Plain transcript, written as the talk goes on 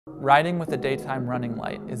Riding with a daytime running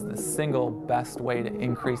light is the single best way to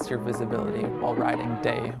increase your visibility while riding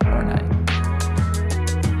day or night.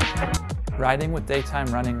 Riding with daytime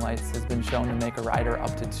running lights has been shown to make a rider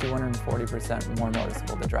up to 240% more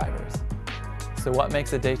noticeable to drivers. So what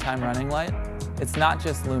makes a daytime running light? It's not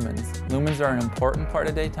just lumens. Lumens are an important part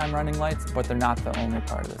of daytime running lights, but they're not the only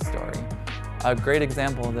part of the story. A great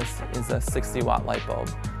example of this is a 60-watt light bulb.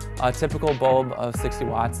 A typical bulb of 60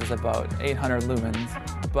 watts is about 800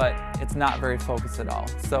 lumens, but it's not very focused at all.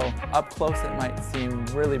 So up close it might seem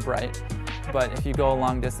really bright, but if you go a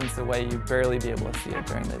long distance away, you'd barely be able to see it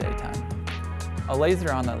during the daytime. A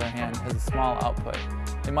laser, on the other hand, has a small output.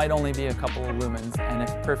 It might only be a couple of lumens, and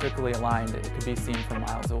if perfectly aligned, it could be seen from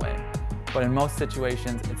miles away. But in most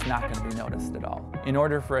situations, it's not going to be noticed at all. In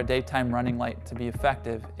order for a daytime running light to be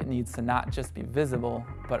effective, it needs to not just be visible,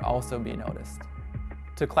 but also be noticed.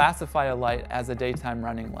 To classify a light as a daytime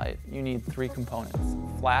running light, you need three components: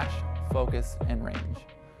 flash, focus, and range.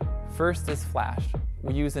 First is flash.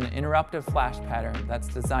 We use an interruptive flash pattern that's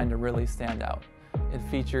designed to really stand out. It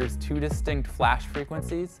features two distinct flash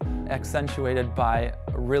frequencies, accentuated by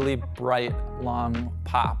a really bright, long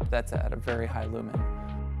pop that's at a very high lumen.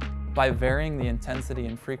 By varying the intensity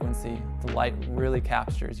and frequency, the light really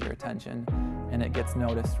captures your attention and it gets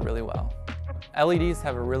noticed really well. LEDs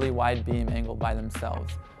have a really wide beam angle by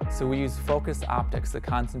themselves, so we use focused optics to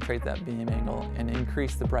concentrate that beam angle and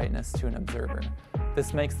increase the brightness to an observer.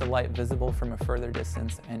 This makes the light visible from a further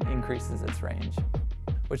distance and increases its range.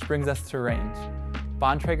 Which brings us to range.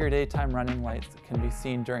 Bontrager Daytime Running Lights can be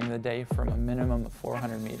seen during the day from a minimum of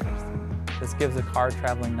 400 meters. This gives a car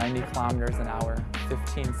traveling 90 kilometers an hour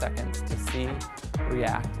 15 seconds to see,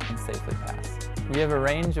 react, and safely pass. We have a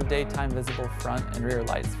range of daytime visible front and rear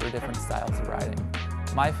lights for different styles of riding.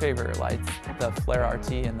 My favorite lights, the Flare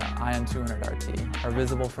RT and the Ion 200 RT, are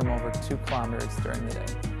visible from over 2 kilometers during the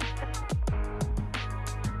day.